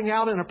still playing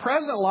out in a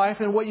present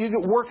life, and what you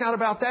work out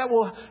about that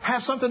will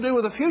have something to do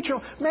with the future.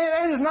 Man,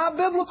 that is not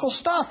biblical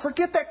stuff.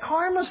 Forget that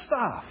karma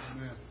stuff.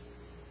 Amen.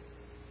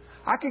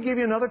 I could give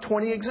you another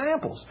 20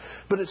 examples.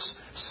 But it's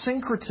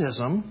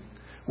syncretism,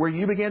 where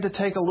you begin to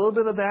take a little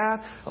bit of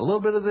that, a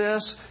little bit of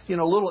this, a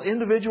little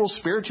individual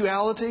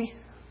spirituality,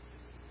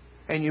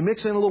 and you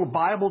mix in a little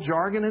Bible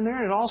jargon in there,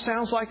 and it all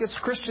sounds like it's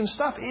Christian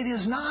stuff. It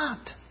is not.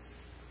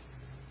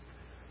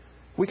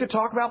 We could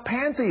talk about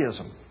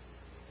pantheism.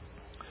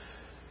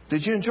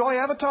 Did you enjoy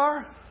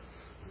Avatar?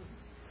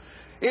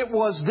 It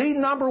was the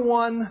number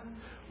one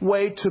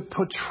way to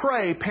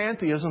portray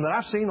pantheism that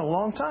I've seen in a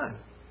long time.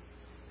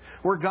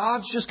 Where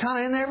God's just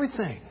kind of in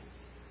everything.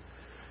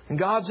 And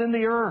God's in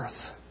the earth.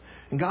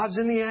 And God's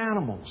in the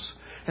animals.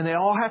 And they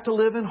all have to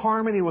live in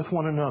harmony with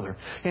one another.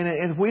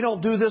 And if we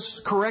don't do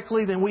this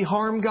correctly, then we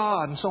harm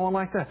God and so on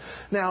like that.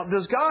 Now,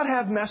 does God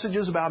have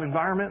messages about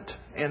environment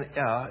and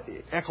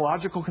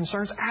ecological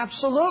concerns?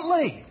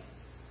 Absolutely.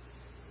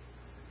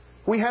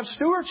 We have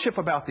stewardship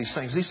about these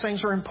things. These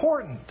things are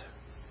important.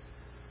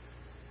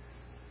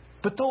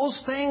 But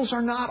those things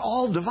are not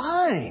all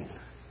divine.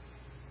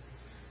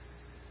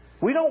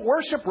 We don't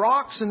worship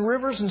rocks and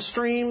rivers and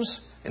streams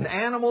and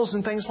animals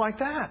and things like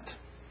that.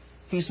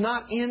 He's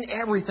not in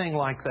everything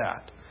like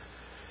that.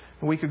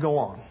 We could go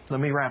on.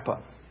 Let me wrap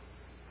up.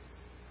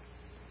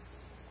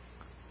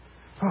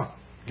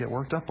 Get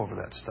worked up over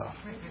that stuff.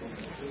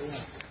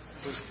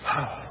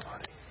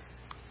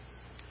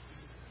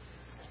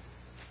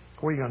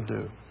 What are you going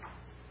to do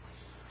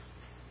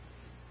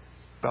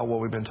about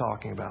what we've been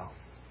talking about?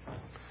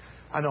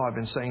 I know I've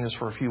been saying this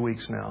for a few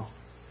weeks now.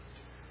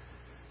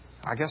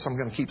 I guess I'm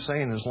going to keep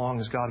saying it as long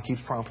as God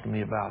keeps prompting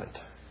me about it.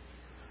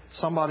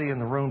 Somebody in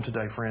the room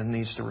today, friend,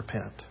 needs to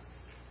repent.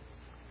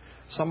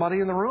 somebody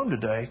in the room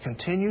today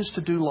continues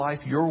to do life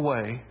your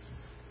way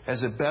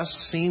as it best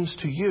seems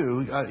to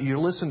you. You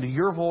listen to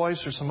your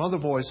voice or some other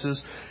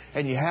voices,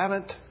 and you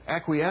haven't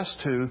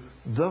acquiesced to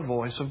the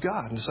voice of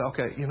God. And say,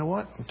 okay, you know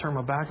what? I'm turning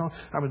my back on.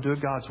 I'm going to do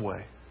it God's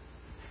way.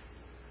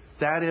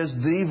 That is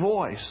the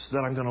voice that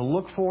I'm going to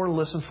look for,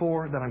 listen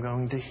for, that I'm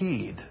going to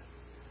heed.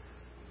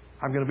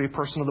 I'm going to be a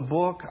person of the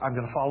book. I'm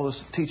going to follow the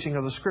teaching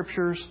of the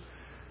Scriptures.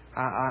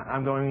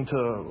 I'm going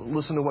to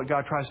listen to what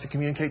God tries to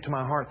communicate to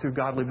my heart through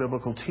godly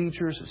biblical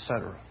teachers,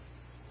 etc.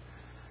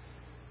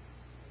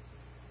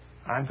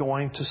 I'm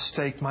going to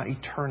stake my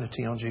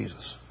eternity on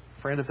Jesus.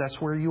 Friend, if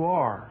that's where you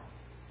are,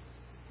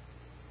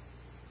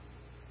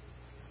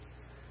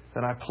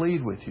 then I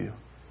plead with you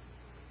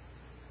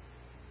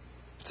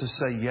to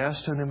say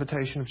yes to an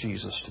invitation of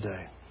Jesus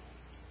today.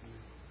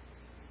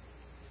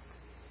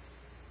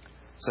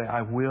 Say,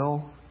 I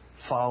will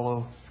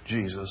follow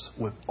Jesus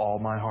with all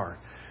my heart.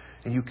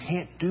 And you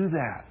can't do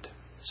that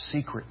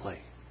secretly.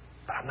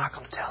 But I'm not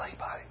going to tell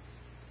anybody.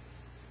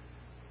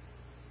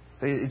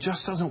 It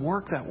just doesn't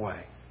work that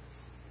way.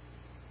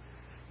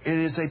 It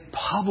is a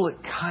public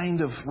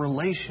kind of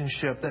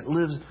relationship that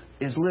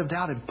is lived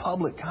out in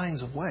public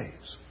kinds of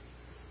ways.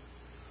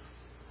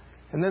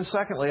 And then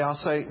secondly, I'll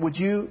say, would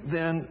you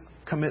then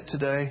commit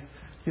today?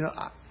 You know,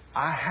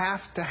 I have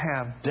to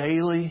have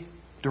daily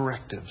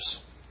directives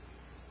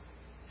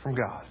from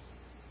God.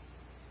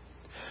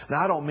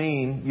 Now, I don't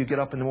mean you get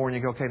up in the morning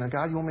and you go, okay, now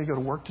God, you want me to go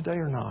to work today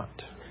or not?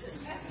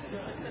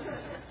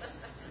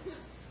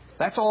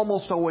 That's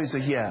almost always a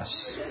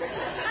yes.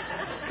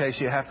 In case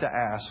you have to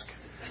ask.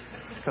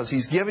 Because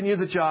He's given you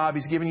the job,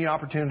 He's given you an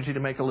opportunity to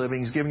make a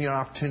living, He's given you an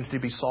opportunity to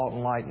be salt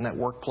and light in that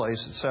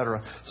workplace,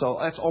 etc. So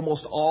that's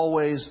almost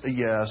always a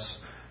yes.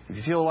 If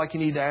you feel like you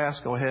need to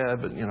ask, go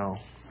ahead, but Now,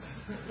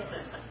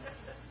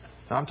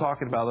 I'm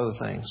talking about other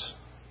things.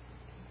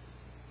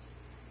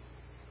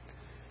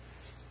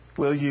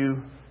 Will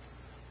you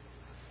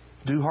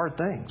do hard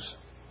things?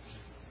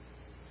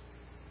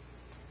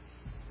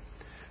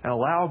 And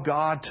allow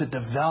God to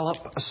develop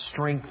a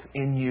strength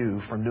in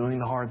you from doing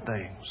the hard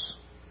things.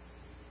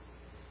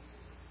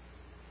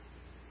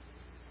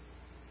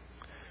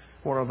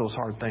 What are those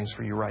hard things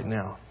for you right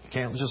now? You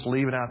can't just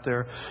leave it out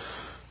there.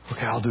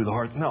 Okay, I'll do the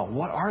hard. No,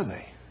 what are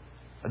they?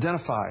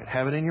 Identify it.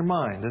 Have it in your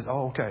mind.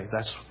 Okay,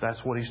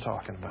 that's what he's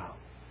talking about.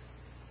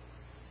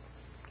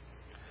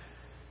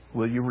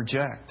 Will you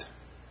reject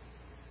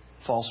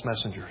false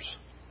messengers,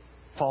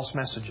 false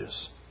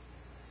messages?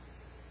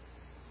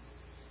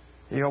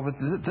 But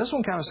this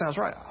one kind of sounds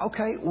right.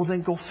 Okay, well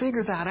then go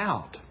figure that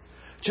out.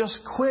 Just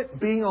quit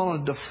being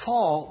on a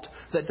default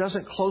that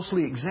doesn't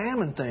closely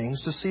examine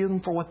things to see them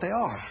for what they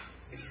are.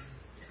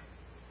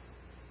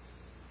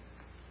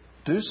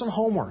 Do some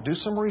homework, do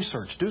some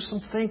research, do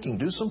some thinking,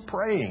 do some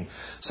praying.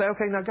 Say,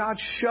 okay, now God,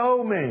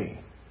 show me.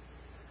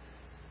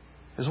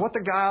 Is what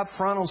the guy up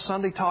front on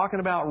Sunday talking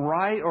about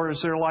right, or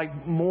is there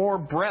like more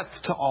breadth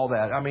to all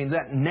that? I mean,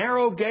 that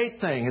narrow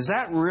gate thing, is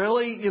that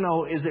really,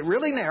 is it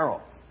really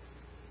narrow?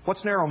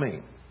 What's narrow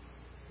mean?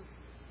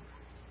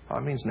 Oh,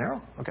 it means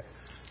narrow? Okay.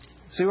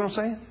 See what I'm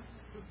saying?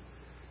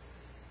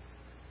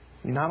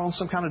 You're not on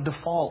some kind of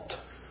default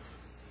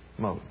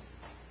mode.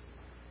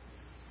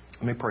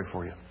 Let me pray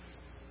for you.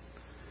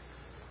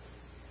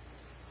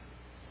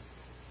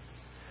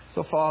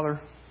 So, Father,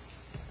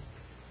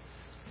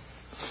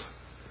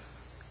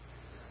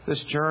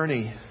 this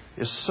journey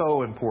is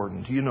so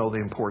important. You know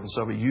the importance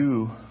of it.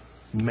 You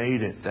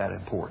made it that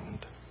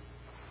important.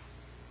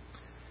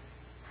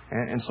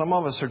 And some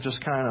of us are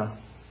just kind of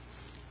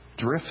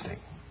drifting.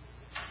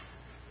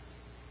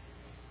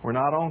 We're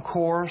not on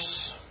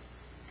course.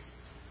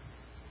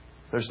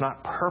 There's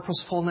not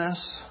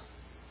purposefulness.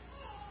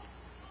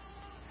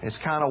 It's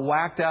kind of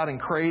whacked out and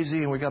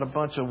crazy, and we got a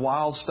bunch of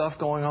wild stuff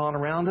going on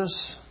around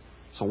us.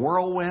 It's a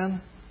whirlwind.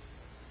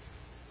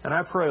 And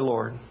I pray,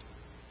 Lord,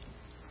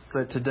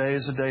 that today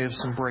is a day of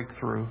some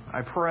breakthrough.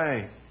 I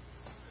pray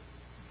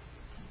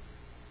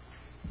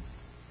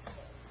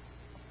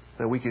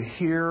that we could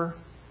hear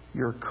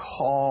your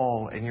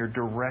call and your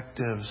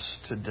directives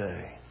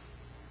today.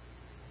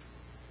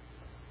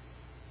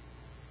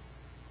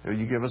 That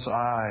you give us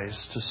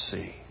eyes to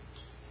see.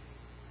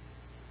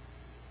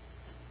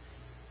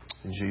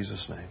 In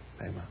Jesus' name,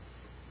 amen.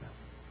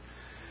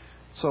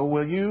 So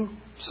will you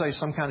say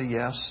some kind of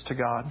yes to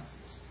God?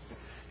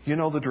 You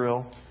know the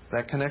drill.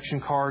 That connection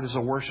card is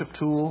a worship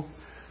tool.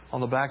 On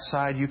the back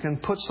side, you can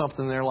put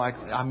something there like,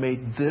 I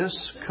made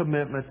this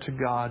commitment to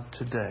God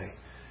today.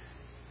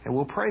 And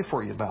we'll pray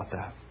for you about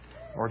that.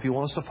 Or if you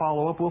want us to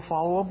follow up, we'll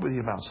follow up with you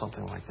about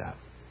something like that.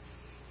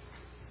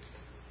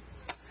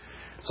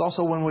 It's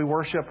also when we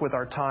worship with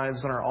our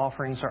tithes and our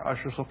offerings, our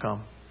ushers will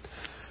come.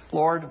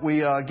 Lord,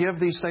 we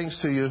give these things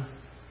to you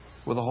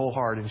with a whole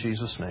heart in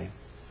Jesus' name.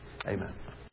 Amen.